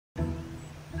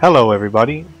Hello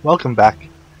everybody, welcome back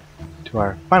to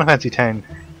our Final Fantasy X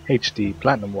HD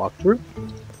Platinum walkthrough.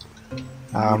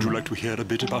 Would you like to hear a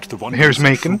bit about the one? Here's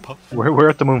Macon. We're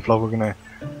at the Moonflow. We're gonna...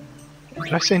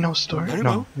 Did I say no story? Very No.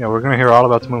 well. Yeah, we're gonna hear all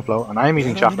about the Moonflow, and I'm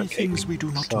eating There are chocolate many cake. things we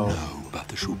do not So know about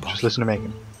the Shoopuf. just listen to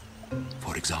Macon.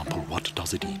 For example, what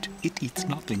does it eat? It eats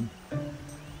nothing.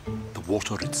 The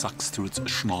water it sucks through its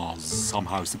schnoz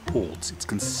somehow supports its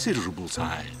considerable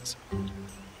size.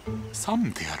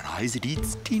 Some theorize it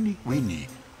eats teeny-weeny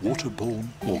waterborne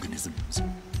organisms.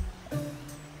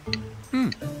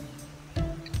 And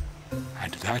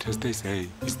that, as they say,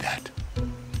 is that.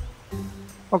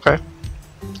 Okay.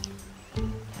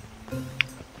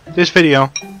 This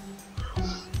video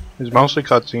is mostly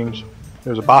cutscenes.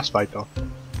 There's a boss fight though,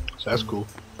 so that's cool.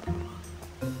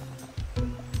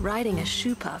 Riding a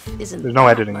Shoopuf isn't There's no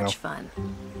that editing, much though. fun.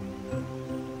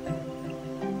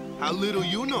 How little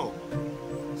you know.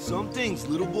 Some things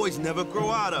little boys never grow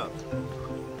out of.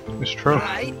 It's true.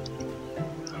 Right?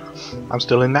 I'm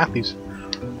still in nappies.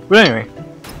 But anyway,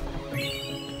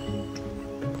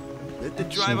 Let the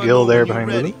some driver Gil know there when you're behind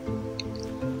ready.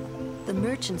 Lily. The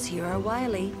merchants here are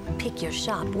wily. Pick your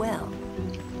shop well.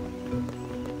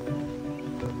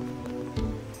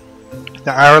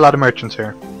 There are a lot of merchants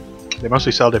here. They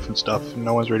mostly sell different stuff.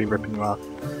 No one's really ripping you off.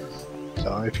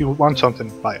 So if you want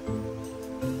something, buy it.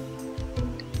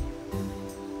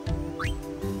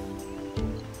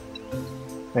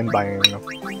 And buy it, you know.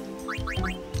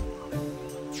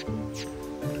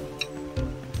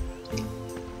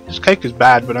 This cake is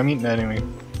bad, but I'm eating it anyway.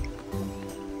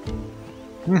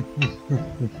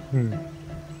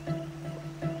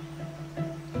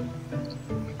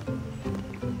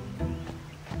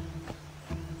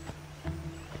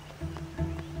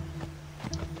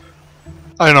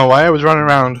 I don't know why I was running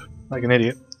around like an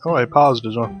idiot. Oh, I paused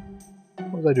as well.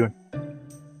 What was I doing?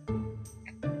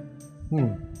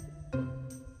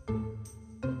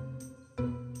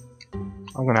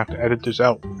 I'm gonna have to edit this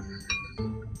out.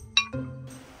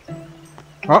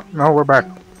 Oh, no, we're back.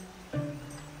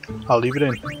 I'll leave it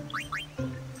in.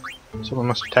 Someone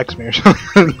must have texted me or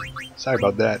something. Sorry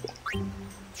about that.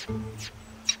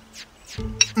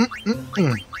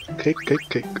 Cake, cake,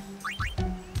 cake.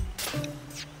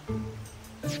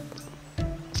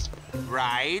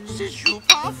 Rides the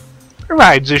Shoopuf?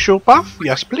 Ride the Shoopuf?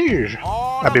 Yes, please.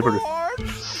 Happy birthday.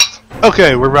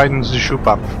 Okay, we're riding the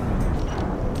Shoopuf.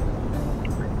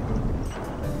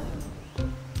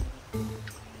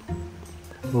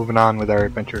 Moving on with our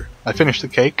adventure. I finished the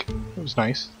cake. It was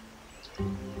nice.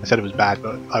 I said it was bad,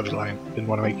 but I was lying. Didn't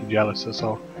want to make you jealous, that's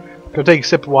all. Go take a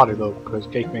sip of water though, because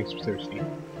cake makes me thirsty.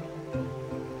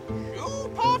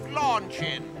 Shoopuf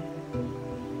launching.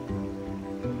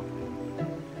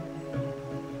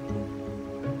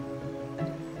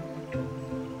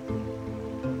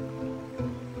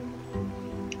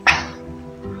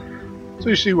 So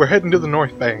you see, we're heading to the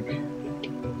North Bank.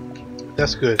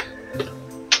 That's good.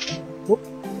 Whoop.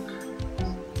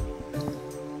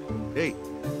 Hey,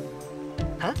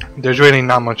 There's really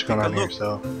not much going on here,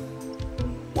 so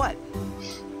what?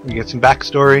 we get some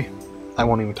backstory. I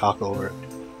won't even talk over it.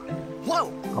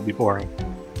 Whoa! I'll be boring.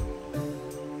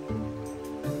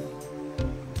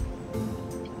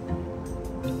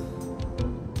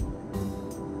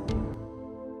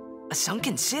 A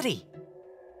sunken city.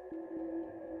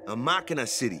 A Machina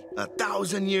city,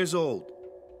 1,000 years old.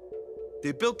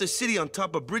 They built the city on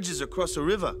top of bridges across a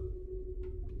river.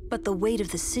 But the weight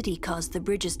of the city caused the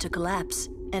bridges to collapse,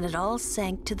 and it all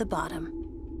sank to the bottom.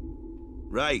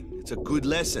 Right, it's a good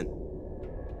lesson.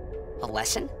 A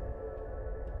lesson?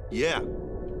 Yeah.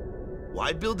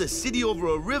 Why build a city over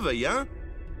a river, yeah?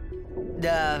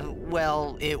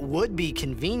 Well, it would be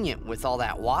convenient with all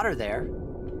that water there.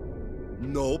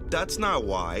 Nope, that's not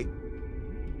why.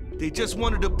 They just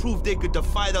wanted to prove they could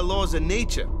defy the laws of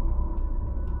nature.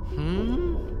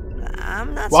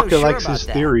 I'm not Walker so sure likes about his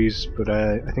that. theories, but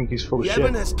I think he's full of Yevon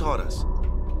shit. has taught us.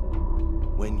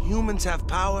 When humans have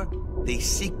power, they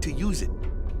seek to use it.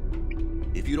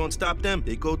 If you don't stop them,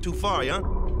 they go too far, yeah?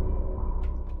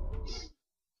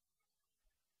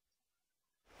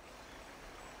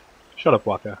 Shut up,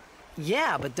 Walker.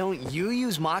 Yeah, but don't you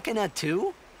use Machina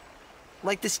too?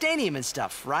 Like the stadium and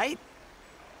stuff, right?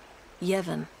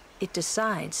 Yevon, it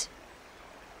decides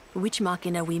which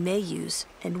Machina we may use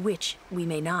and which we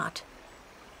may not.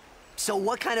 So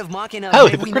what kind of Machina How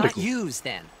may we not hypocritical. use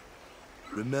then?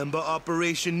 Remember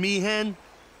Operation Mihen?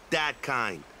 That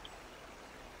kind.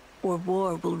 Or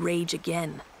war will rage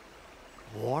again.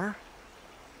 War?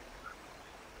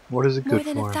 What is it More good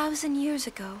than for? 1,000 years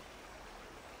ago,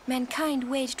 mankind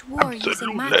waged war using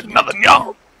Absolutely Machina nothing, to y'all.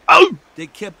 kill. Oh! They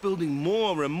kept building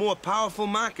more and more powerful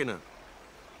Machina.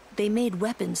 They made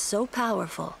weapons so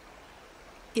powerful,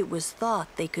 it was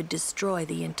thought they could destroy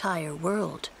the entire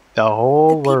world. The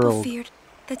whole The people world. feared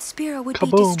that Spira would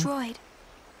Kaboom. be destroyed.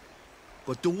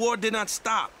 But the war did not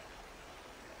stop.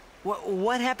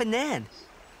 What happened then?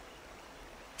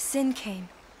 Sin came,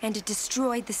 and it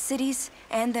destroyed the cities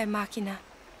and their machina.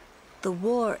 The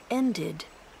war ended,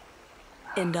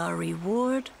 and our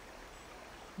reward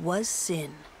was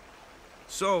sin.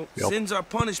 So, Yep. sin's our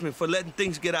punishment for letting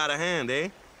things get out of hand, eh?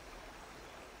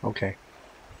 Okay.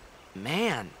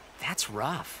 Man, that's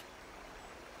rough.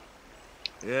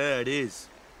 Yeah, it is.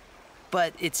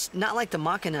 But it's not like the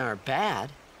machina are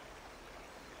bad.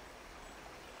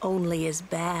 Only as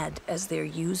bad as their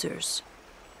users.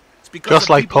 It's because Just of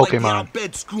like people Pokemon. Like the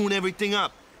Al-Bhed screwing everything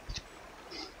up.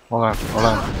 Hold on, hold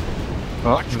on.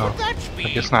 Oh, no. I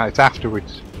guess not. It's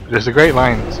afterwards. There's a great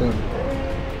line soon.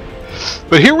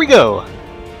 But here we go.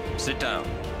 Sit down.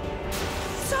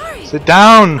 Sorry! Sit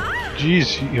down!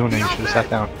 Jeez, Yuna, you should have sat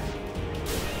down.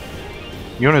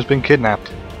 Yuna's been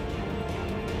kidnapped.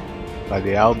 By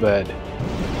the Al-Bhed.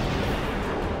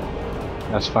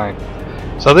 That's fine.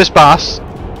 So this boss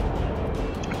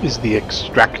is the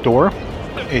Extractor.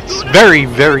 It's very,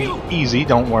 very easy,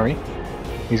 don't worry.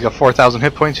 He's got 4,000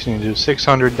 hit points, and you do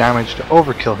 600 damage to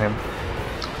overkill him.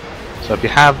 So if you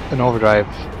have an overdrive,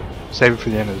 save it for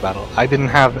the end of the battle. I didn't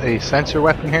have a sensor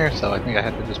weapon here, so I think I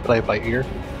had to just play it by ear.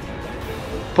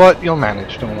 But you'll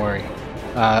manage, don't worry.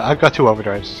 I've got 2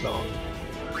 overdrives, so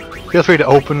feel free to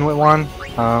open with one.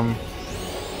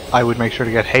 I would make sure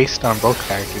to get haste on both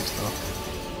characters, though.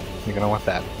 You're gonna want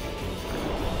that.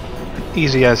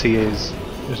 Easy as he is,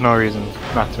 there's no reason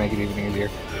not to make it even easier.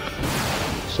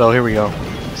 So here we go.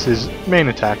 This is main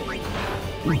attack.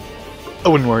 I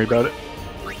wouldn't worry about it.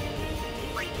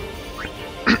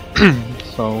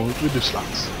 So we do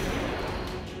slots.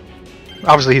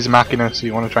 Obviously he's a machina, so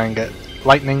you want to try and get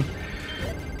lightning,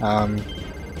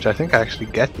 which I think I actually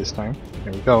get this time.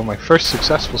 There we go, my first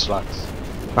successful slots.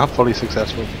 Not fully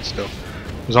successful, but still.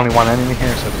 There's only one enemy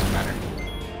here, so it doesn't matter.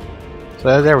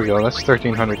 So there we go, that's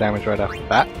 1300 damage right off the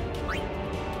bat.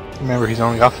 Remember, he's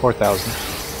only got 4,000.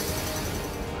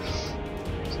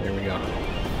 So there we go.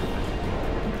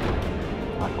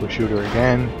 Aqua Shooter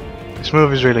again. This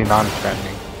move is really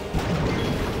non-threatening.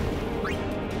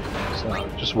 So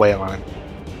just wail on him.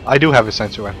 I do have a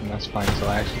sensor weapon, that's fine, so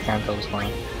I actually can't tell this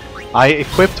fine. I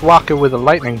equipped Waka with a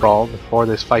lightning ball before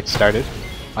this fight started.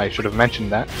 I should have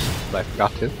mentioned that, but I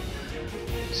forgot to.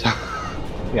 So,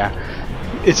 yeah.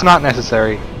 It's not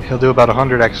necessary. He'll do about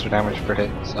 100 extra damage per hit,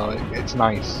 so it's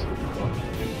nice.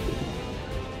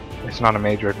 It's not a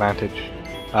major advantage.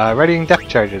 Readying depth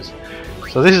charges.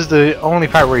 So this is the only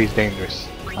part where he's dangerous.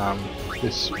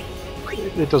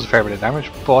 It does a fair bit of damage,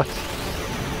 but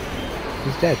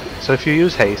he's dead. So if you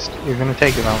use haste, you're going to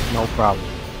take him out, no problem.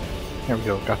 There we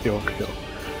go, got the overkill.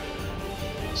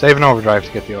 Save an overdrive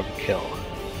to get the overkill.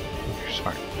 If you're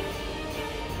smart.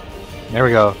 There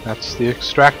we go, that's the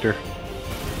Extractor.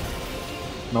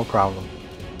 No problem.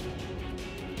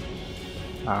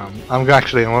 I'm going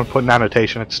to put an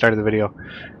annotation at the start of the video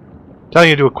telling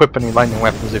you to equip any lightning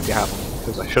weapons if you have them,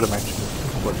 because I should have mentioned it,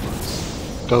 but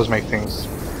those make things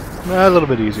a little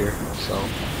bit easier, so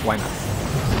why not?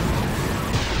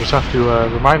 Just have to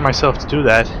remind myself to do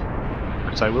that,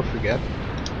 because I will forget.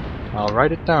 I'll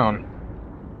write it down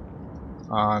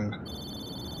on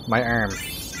my arm.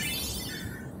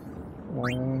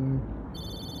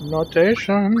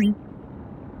 Notation.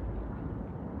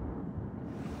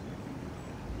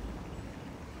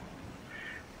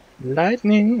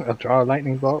 Lightning. I'll draw a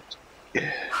lightning bolt.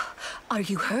 Are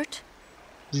you hurt?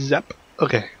 Zap.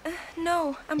 Okay.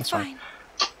 No, I'm That's fine.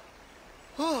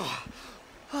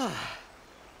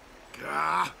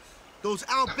 Those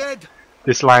Al-Bhed.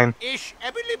 This line. Is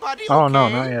everybody Oh okay? no,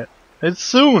 not yet. It's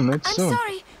soon. It's I'm soon.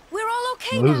 sorry. We're all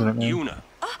okay I'm losing now. it, man. Yuna.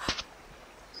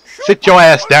 Sit your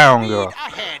ass down, girl.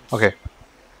 Ahead. Okay.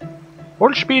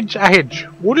 Full speed ahead.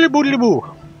 Woodly boodly boo.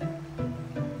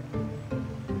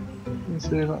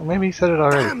 Maybe he said it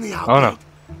already. Damn the Oh Al-Bhed. no.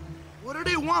 What do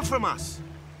they want from us?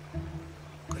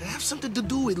 Could it have something to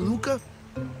do with Luca?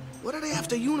 What are they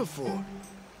after Yuna for?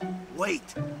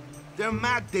 Wait. They're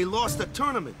mad they lost the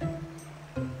tournament.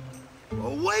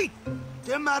 Oh wait.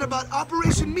 They're mad about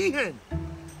Operation Mihen.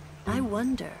 I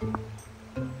wonder.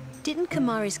 Didn't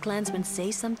Kamari's clansmen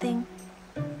say something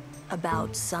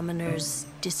about summoners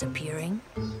disappearing?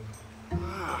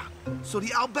 So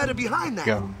the Al-Bhed are behind that.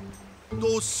 Go.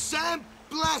 Those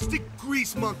sandblasted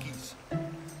grease monkeys.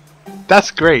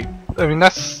 That's great. I mean,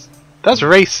 that's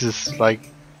racist. Like,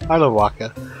 I love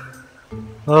Waka.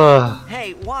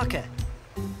 Hey, Waka.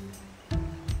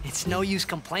 It's no use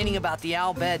complaining about the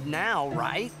Al bed now,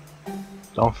 right?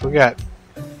 Don't forget,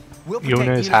 We'll protect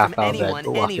Yuna is Yuna half from Al bed, anyone,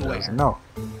 but Waka anywhere. doesn't know.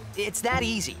 It's that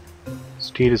easy.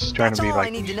 Tidus is trying That's to be all I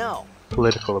like need to know.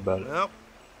 political about it. Well,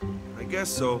 I guess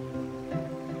so.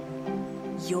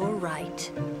 You're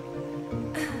right.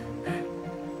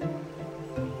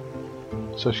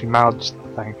 So she mouths,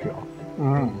 "Thank you."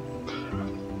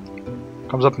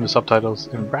 Comes up in the subtitles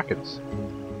in brackets.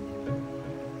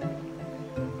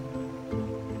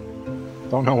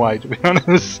 Don't know why, to be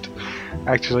honest.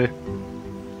 Actually,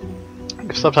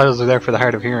 if subtitles are there for the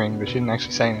hard of hearing, they shouldn't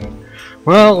actually say anything.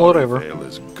 Well, whatever. Fail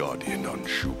as guardian on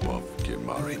Shoopuf,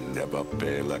 Kimari never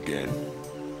fail again.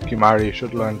 Kimari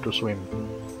should learn to swim.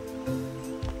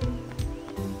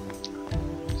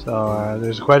 So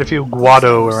there's quite a few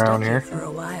Guado around here, For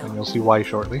a while. and you'll see why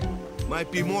shortly.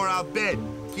 Might be more out bed.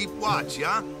 Keep watch,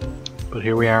 yeah? But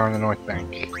here we are on the North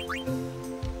Bank.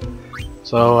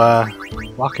 So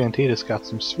Waka and Tidus got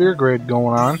some sphere grid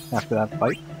going on after that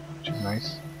fight, which is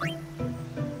nice.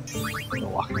 So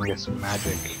Waka can get some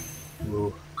magic.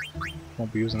 Ooh,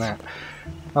 won't be using that.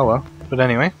 Oh well. But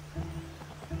anyway.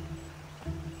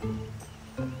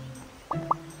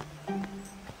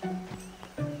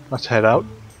 Let's head out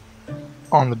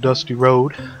on the dusty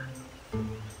road.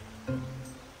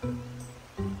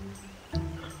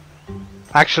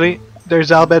 Actually, there's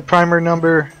Albed Primer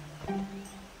number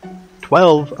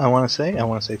 12, I want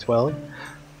to say 12.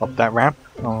 Up that ramp.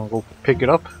 I'll go pick it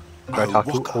up. Try to talk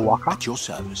to Waka. At your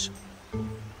service.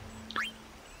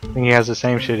 I think he has the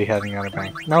same shit he had in the other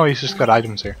bank. No, he's just got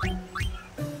items here.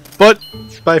 But,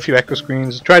 buy a few echo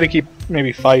screens. Try to keep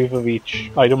maybe 5 of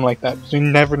each item like that, so you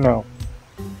never know.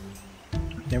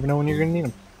 You never know when you're going to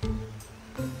need them.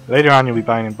 Later on you'll be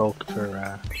buying in bulk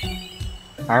for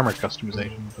armor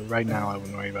customization, but right now I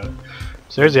wouldn't worry about it.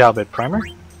 So there's the Albed Primer.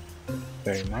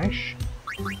 Very nice.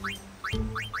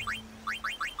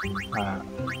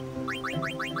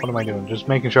 What am I doing? Just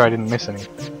making sure I didn't miss any.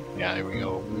 Yeah, there we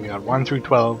go. We got 1 through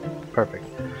 12. Perfect.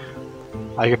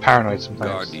 I get paranoid sometimes.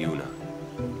 Guard Yuna.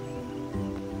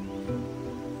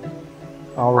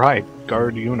 Alright,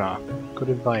 guard Yuna. Good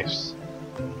advice.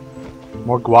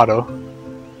 More Guado.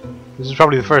 This is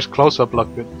probably the first close-up look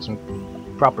at some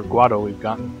proper Guado we've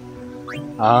gotten.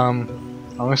 I'm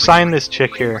gonna sign this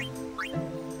chick here.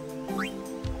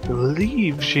 I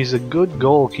believe she's a good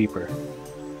goalkeeper.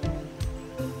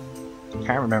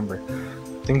 Can't remember.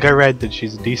 I think I read that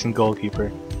she's a decent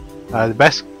goalkeeper. The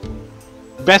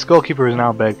best goalkeeper is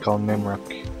now bed called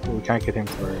Nimruk. But we can't get him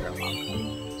for a long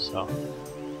time. So,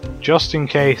 just in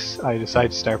case I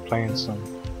decide to start playing some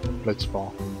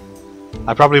Blitzball.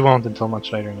 I probably won't until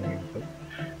much later in the game, but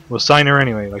we'll sign her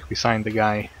anyway, like we signed the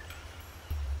guy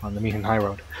on the Meehan High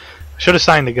Road. I should have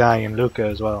signed the guy in Luca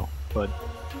as well, but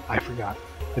I forgot.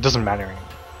 It doesn't matter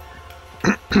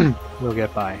anymore. We'll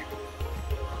get by.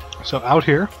 So out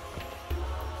here,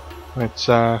 it's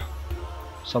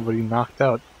somebody knocked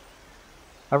out.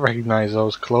 I recognize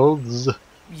those clothes.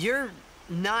 You're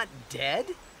not dead?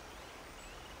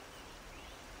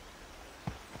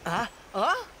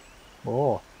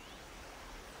 Oh.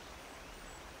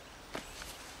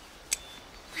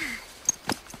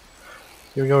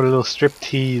 Here we go, a little strip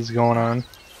tease going on.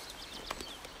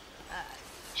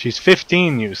 She's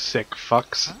 15, you sick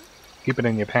fucks. Keep it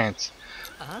in your pants.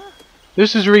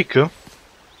 This is Riku.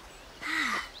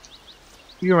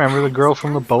 You remember the girl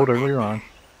from the boat earlier on.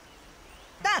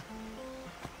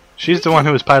 She's the one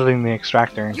who was piloting the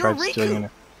extractor and tried stealing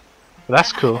it. But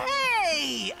that's cool.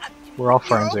 Hey! We're all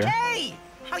friends here. Okay.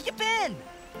 How you been?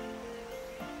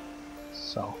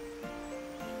 So,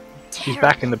 she's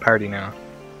back in the party now.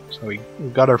 So we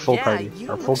got our full party, you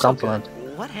our look full so complement,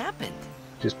 good. What happened?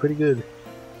 which is pretty good.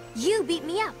 You beat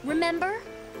me up, remember?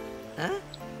 Huh?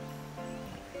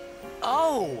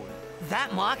 Oh,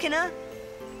 that Machina?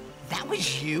 That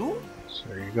was you? So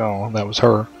there you go. That was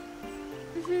her.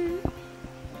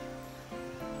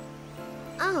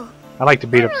 Oh, I like to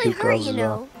beat up really cute hurt, girls you as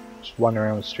well. know. Just wander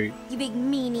around the street. You big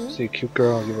meanie. See a cute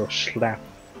girl, give her a slap.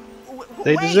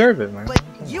 They Wait, deserve it, man. But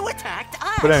you attacked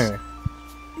us. But anyway,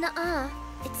 Nuh-uh.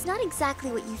 It's not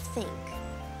exactly what you think.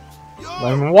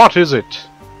 then what is it?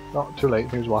 Oh, too late.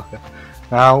 Here's Waka.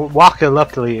 Now, Waka,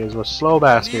 luckily, is a slow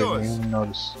bastard, and he didn't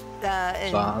notice.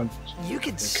 And So, you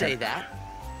could say that.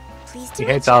 Please do he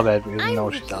not hates shout. Albed, but he doesn't I'm know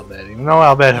with she's you. Albed. Even though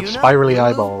Albed have You know, spirally Lulu?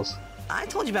 eyeballs. I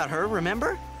told you about her,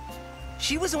 remember?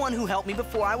 She was the one who helped me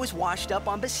before I was washed up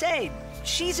on Besaid.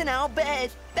 She's an Albed.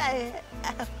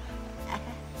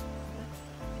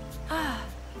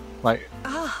 Like,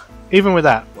 even with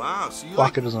that, Wow, so you Waka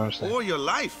like doesn't understand. all your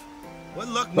life. What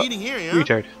luck But- meeting here, huh?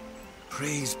 Retard.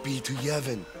 Praise be to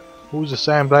Yevon. Who's a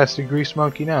sandblasted grease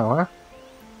monkey now, huh?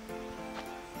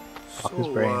 his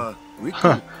So, brain.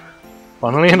 Riku,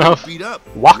 Funnily enough, beat up.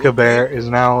 Waka Bear is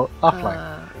now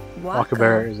offline. Waka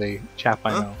Bear Waka. is a chap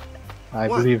I Huh? know. I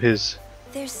What? believe his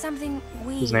There's something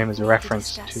we name is a need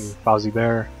reference to discuss. Fozzie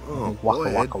Bear. Oh, Waka go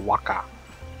ahead. Waka Waka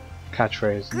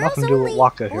catchphrase. Girls Nothing to do with only.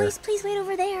 Waka here. Boys, please wait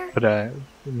over there. But it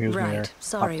amused me Right. there.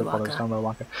 Sorry, Popped up while I was Waka. talking about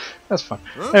Waka. That's fun.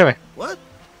 Huh? Anyway, What?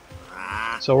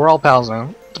 Ah, so we're all pals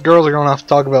now. The girls are going off to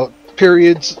talk about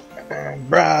periods and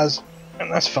bras,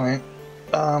 and that's fine.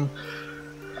 No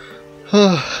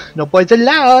boys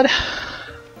allowed. Sir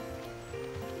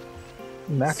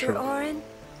Naturally. Orin,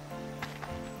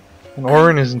 And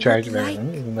Orin is in would charge of like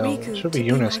everything, even though Riku it should to be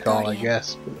be my Eunice call, I guardian.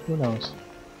 guess, but who knows.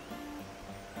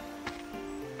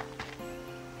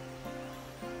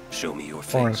 Show me your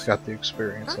Orin's face. got the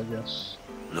experience, I guess.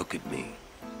 Look at me.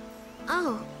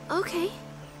 Oh, okay.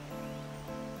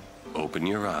 Open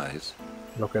your eyes.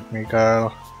 Look at me,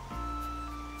 girl.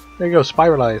 There you go,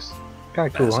 spiralized. Kinda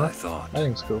cool, As huh? I thought. I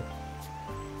think it's cool.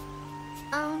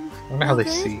 Um, I wonder how they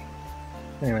okay. see.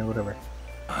 Anyway, whatever.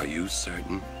 Are you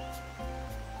certain?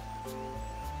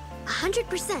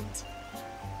 100%.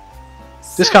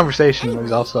 This So, conversation anyway,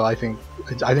 is also, I think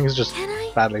it's just Can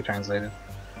I? badly translated.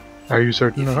 Are you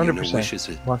certain? If 100%. Yuna wishes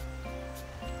it. What?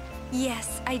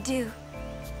 yes, I do.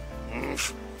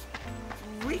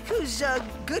 Riku's a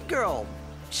good girl.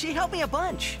 She helped me a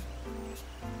bunch.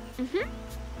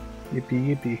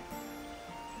 Yippee yippee.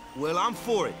 well, I'm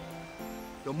for it.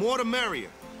 The more the merrier.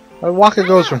 Waka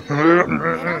goes from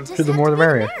don't just to the have more to the be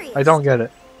merrier. hilarious. I don't get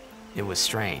it. It was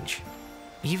strange.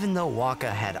 Even though Waka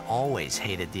had always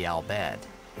hated the Albed,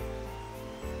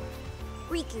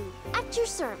 Riku, at your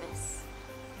service.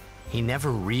 he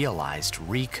never realized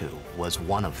Riku was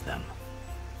one of them.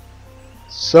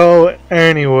 So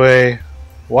anyway,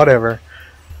 whatever.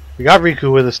 We got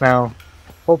Riku with us now.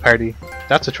 Full party.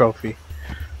 That's a trophy.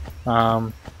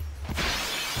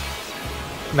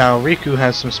 Now Riku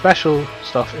has some special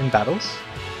stuff in battles,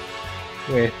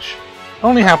 which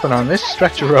only happen on this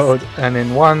stretch of road and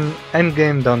in one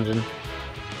endgame dungeon.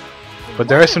 But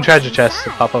there are some treasure chests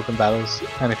that pop up in battles,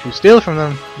 and if you steal from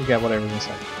them, you get whatever's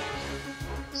inside.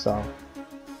 So,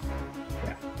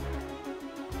 yeah.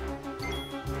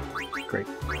 Great.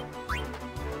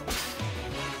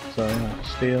 So, yeah,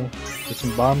 steal, get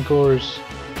some bomb cores,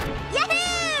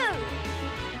 Yahoo!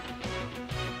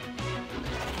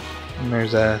 and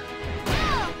there's a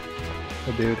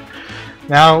dude.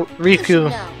 Now, Riku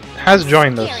know, has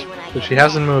joined us, scary when I but get she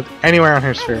hasn't moved anywhere on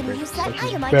her sphere gonna grid, use so that she's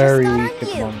item I very just got weak on at the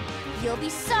you. moment. You'll be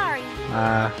sorry.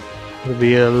 It'll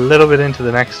be a little bit into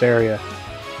the next area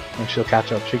and she'll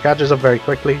catch up. She catches up very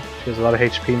quickly. She has a lot of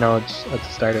HP nodes at the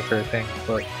start of her thing,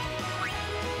 but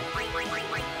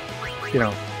you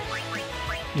know,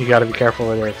 you gotta be careful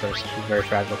with her at first. She's very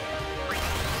fragile.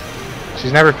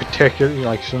 She's never particularly,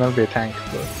 like, she'll never be a tank,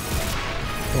 but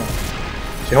you know,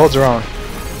 she holds her own.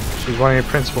 She's one of your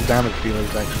principal damage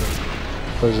dealers, actually,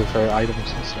 because of her items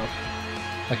and stuff.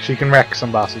 Like, she can wreck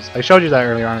some bosses. I showed you that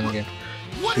earlier on in the game.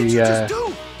 What She did you just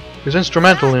do? was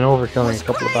instrumental in overkilling a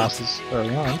couple of bosses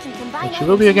early I on. can combine And she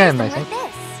will be items and again, I use them think.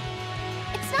 like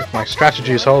this. It's not If my that tough,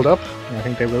 strategies really. hold up, and I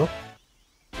think they will.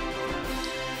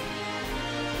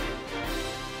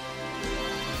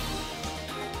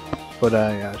 But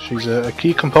yeah, she's a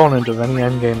key component of any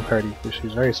endgame party because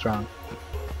she's very strong.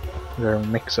 They're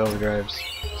mix overdrives.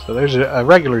 So there's a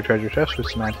regular treasure chest with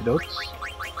some antidotes.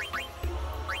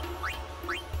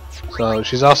 So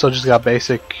she's also just got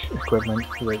basic equipment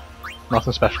with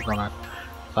nothing special going on.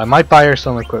 So I might buy her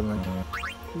some equipment,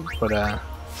 but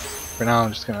for now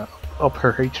I'm just gonna up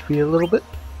her HP a little bit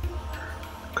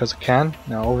because I can.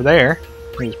 Now over there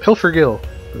is Pilfer Gill,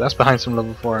 but that's behind some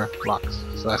level 4 blocks,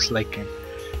 so that's late game.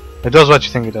 It does what you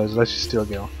think it does. It lets you steal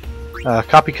Gill.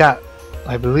 Copycat,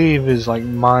 I believe, is like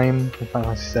Mime in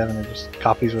Final Fantasy VII. It just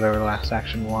copies whatever the last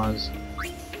action was.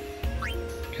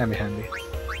 Can be handy.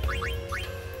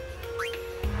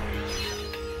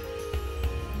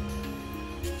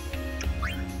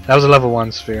 That was a level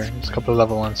 1 sphere. There's a couple of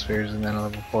level 1 spheres and then a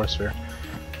level 4 sphere.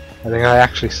 I think I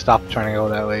actually stopped trying to go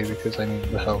that way because I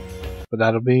needed the help. But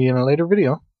that'll be in a later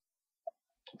video.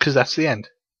 Because that's the end.